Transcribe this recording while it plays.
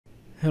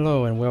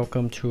Hello and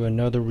welcome to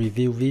another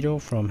review video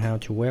from How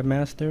to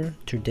Webmaster.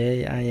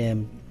 Today I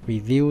am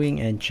reviewing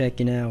and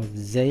checking out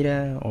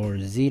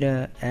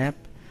Zeta App,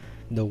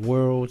 the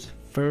world's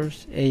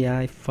first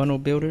AI funnel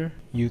builder.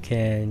 You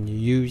can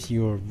use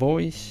your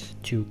voice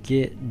to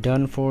get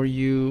done for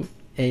you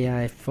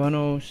AI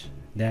funnels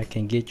that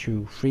can get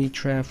you free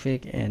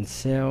traffic and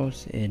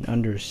sales in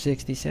under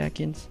 60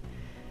 seconds.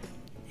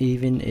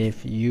 Even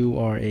if you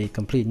are a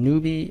complete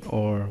newbie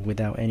or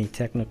without any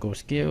technical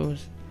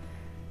skills.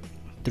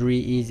 3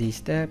 easy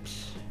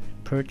steps: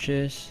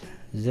 purchase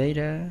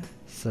Zeta,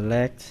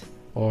 select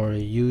or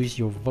use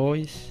your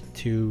voice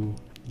to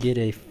get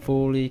a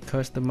fully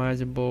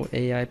customizable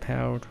AI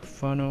powered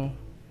funnel,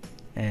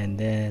 and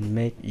then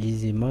make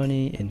easy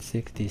money in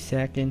 60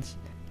 seconds.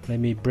 Let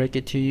me break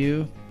it to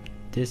you.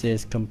 This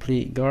is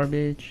complete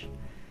garbage.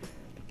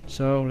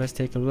 So let's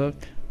take a look.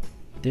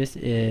 This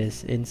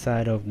is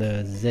inside of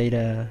the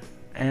Zeta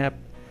app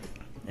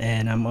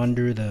and I'm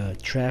under the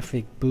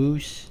traffic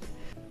boost,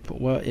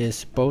 what is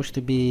supposed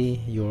to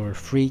be your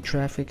free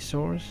traffic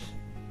source.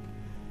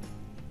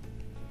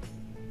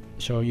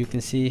 So you can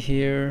see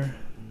here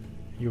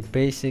you're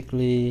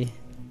basically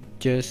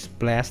just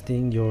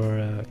blasting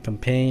your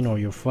campaign or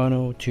your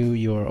funnel to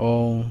your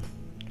own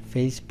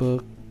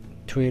Facebook,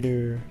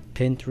 Twitter,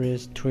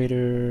 Pinterest,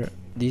 Twitter.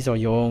 These are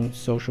your own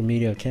social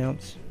media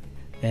accounts,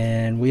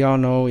 and we all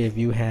know if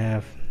you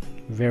have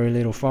very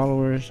little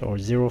followers or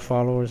 0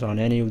 followers on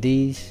any of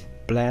these,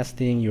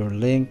 blasting your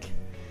link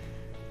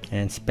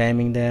and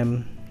spamming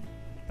them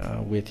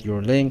with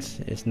your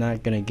links, it's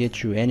not gonna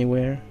get you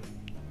anywhere.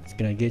 It's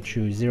gonna get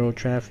you 0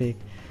 traffic.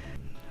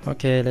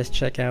 Okay, let's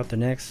check out the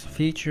next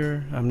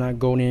feature. I'm not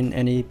going in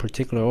any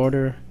particular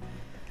order,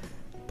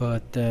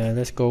 but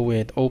let's go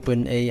with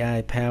open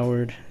AI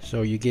powered.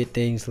 So you get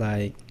things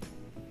like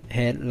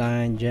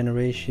headline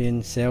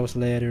generation, sales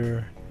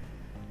letter.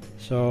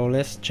 So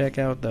let's check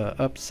out the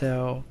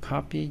upsell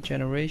copy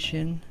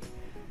generation.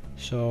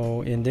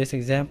 So in this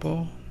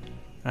example,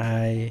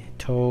 I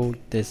told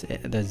the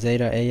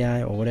Zeta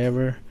AI or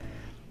whatever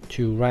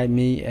to write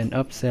me an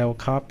upsell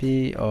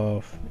copy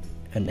of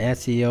an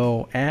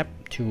SEO app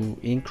to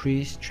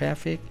increase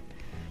traffic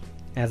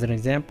as an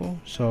example.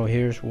 So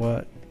here's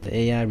what the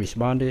AI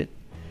responded.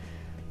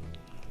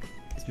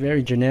 It's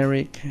very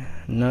generic,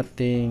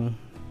 nothing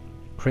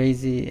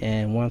crazy,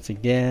 and once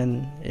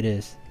again it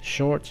is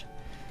short.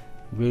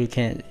 Really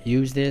can't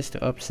use this to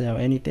upsell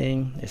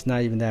anything. It's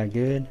not even that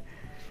good.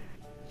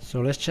 So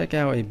let's check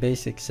out a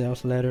basic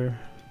sales letter,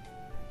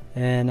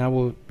 and I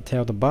will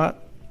tell the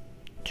bot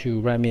to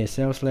write me a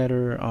sales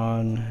letter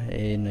on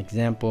an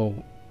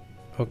example.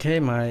 Okay,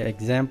 my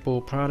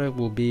example product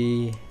will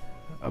be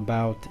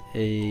about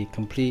a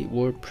complete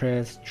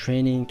WordPress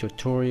training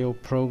tutorial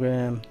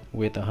program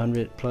with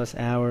 100+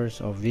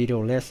 hours of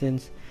video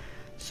lessons.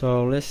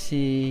 So let's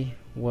see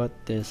what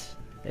this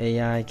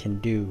AI can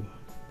do.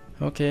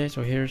 Okay,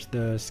 so here's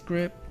the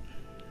script.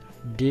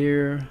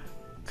 Dear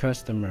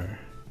customer,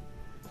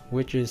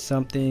 which is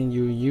something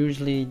you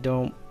usually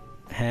don't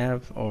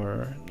have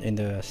or in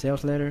the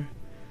sales letter.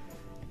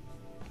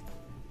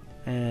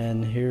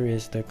 And here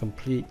is the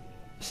complete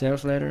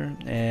sales letter,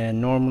 and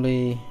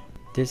normally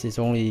this is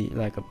only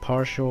like a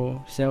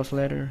partial sales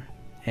letter,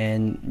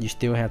 and you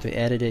still have to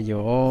edit it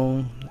your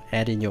own,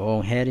 add in your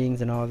own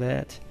headings and all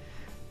that.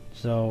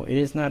 So it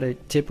is not a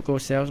typical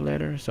sales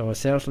letter. So a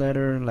sales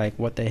letter like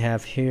what they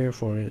have here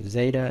for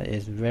Zeta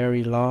is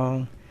very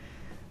long,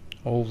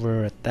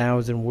 over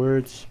 1,000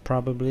 words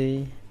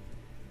probably,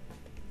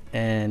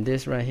 and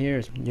this right here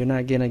is, you're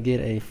not gonna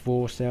get a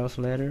full sales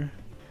letter.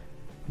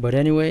 But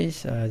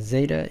anyways,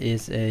 Zeta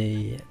is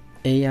a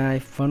AI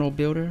funnel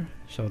builder,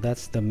 so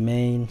that's the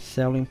main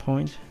selling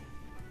point.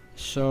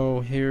 So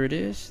here it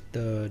is,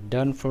 the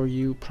done for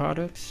you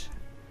products.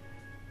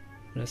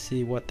 Let's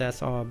see what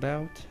that's all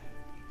about.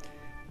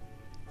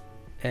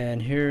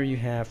 And here you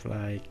have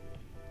like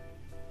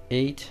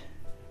 8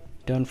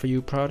 done for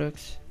you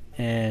products,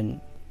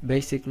 and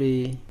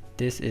basically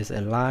this is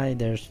a lie.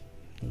 There's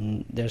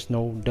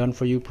no done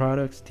for you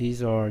products.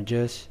 These are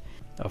just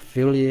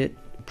affiliate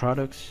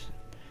products,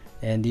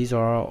 and these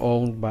are all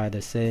owned by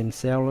the same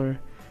seller.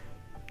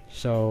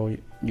 So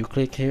you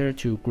click here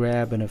to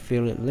grab an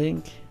affiliate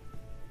link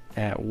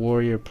at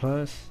Warrior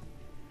Plus,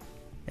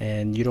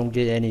 and you don't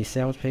get any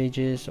sales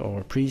pages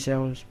or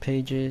pre-sales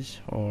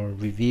pages or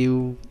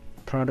review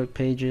product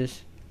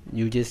pages.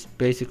 You just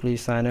basically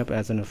sign up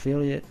as an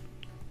affiliate.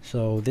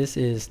 So this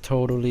is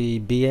totally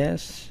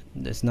BS.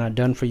 It's not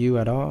done for you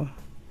at all.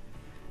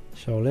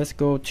 So let's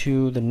go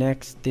to the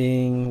next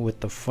thing with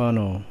the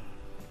funnel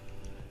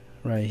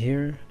right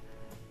here.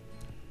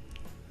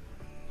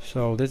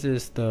 So this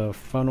is the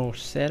funnel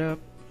setup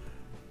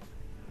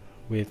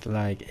with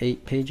like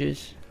 8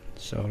 pages.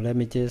 So let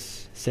me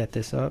just set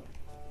this up.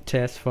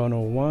 Test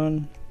funnel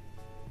 1.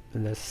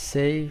 Let's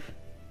save.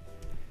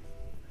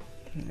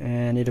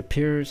 And it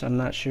appears, I'm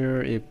not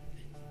sure if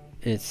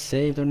it's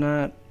saved or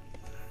not.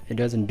 It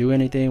doesn't do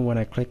anything when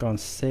I click on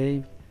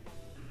save.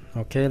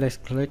 Okay, let's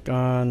click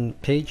on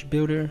page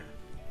builder,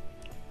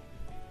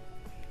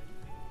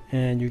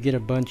 and you get a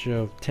bunch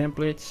of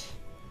templates.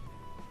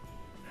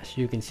 As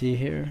you can see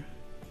here,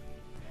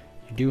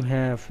 you do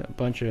have a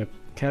bunch of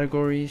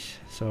categories.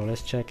 So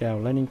let's check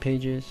out landing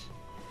pages,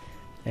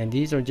 and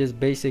these are just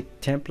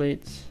basic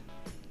templates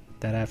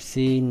that I've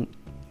seen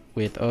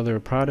with other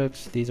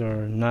products. These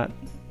are not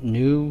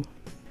new.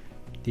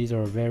 These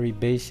are very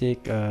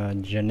basic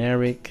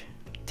generic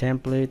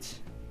templates,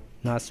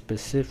 not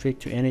specific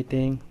to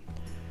anything.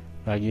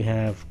 Like you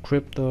have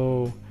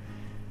crypto,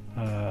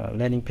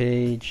 landing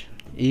page,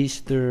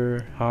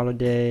 Easter,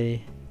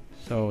 holiday.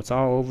 So it's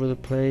all over the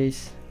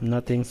place,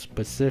 nothing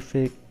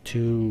specific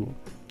to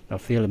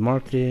affiliate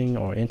marketing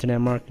or internet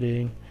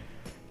marketing.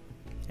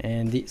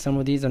 And some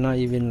of these are not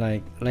even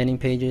like landing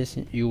pages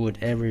you would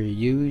ever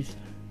use.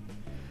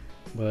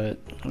 But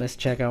let's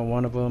check out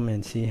one of them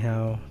and see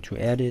how to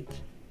edit.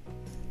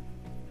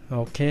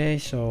 Okay,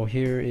 so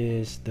here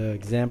is the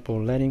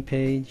example landing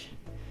page,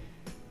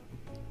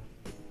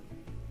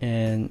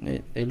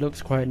 and it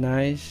looks quite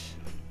nice.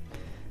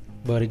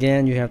 But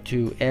again, you have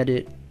to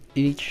edit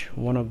each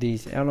one of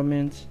these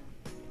elements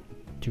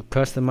to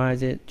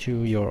customize it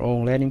to your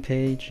own landing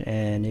page,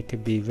 and it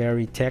could be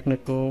very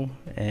technical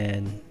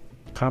and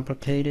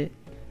complicated.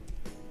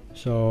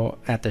 So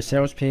at the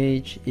sales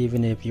page,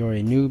 even if you're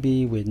a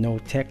newbie with no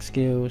tech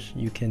skills,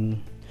 you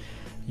can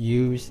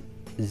use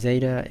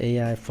Zeta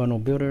AI Funnel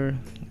Builder.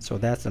 So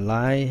that's a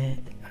lie.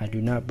 I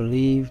do not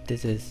believe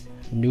this is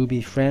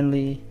newbie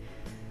friendly.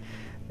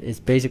 It's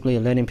basically a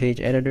landing page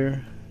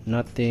editor,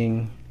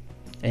 nothing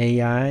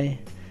AI.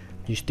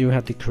 You still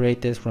have to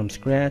create this from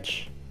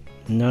scratch.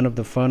 None of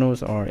the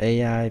funnels are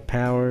AI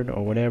powered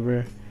or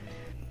whatever.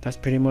 That's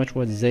pretty much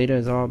what Zeta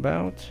is all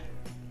about.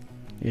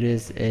 It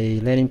is a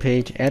landing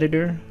page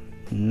editor,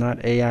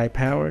 not AI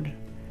powered.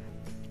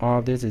 All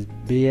of this is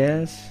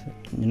BS.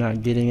 You're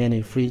not getting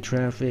any free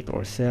traffic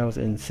or sales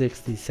in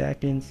 60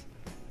 seconds.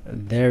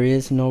 There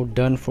is no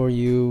done for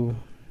you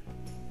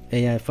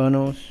AI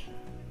funnels.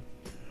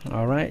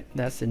 Alright,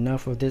 that's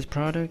enough of this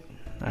product.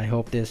 I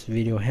hope this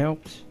video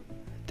helps.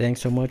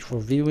 Thanks so much for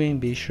viewing.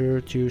 Be sure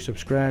to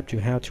subscribe to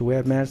How to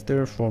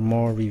Webmaster for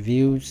more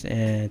reviews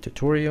and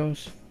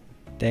tutorials.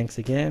 Thanks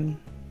again.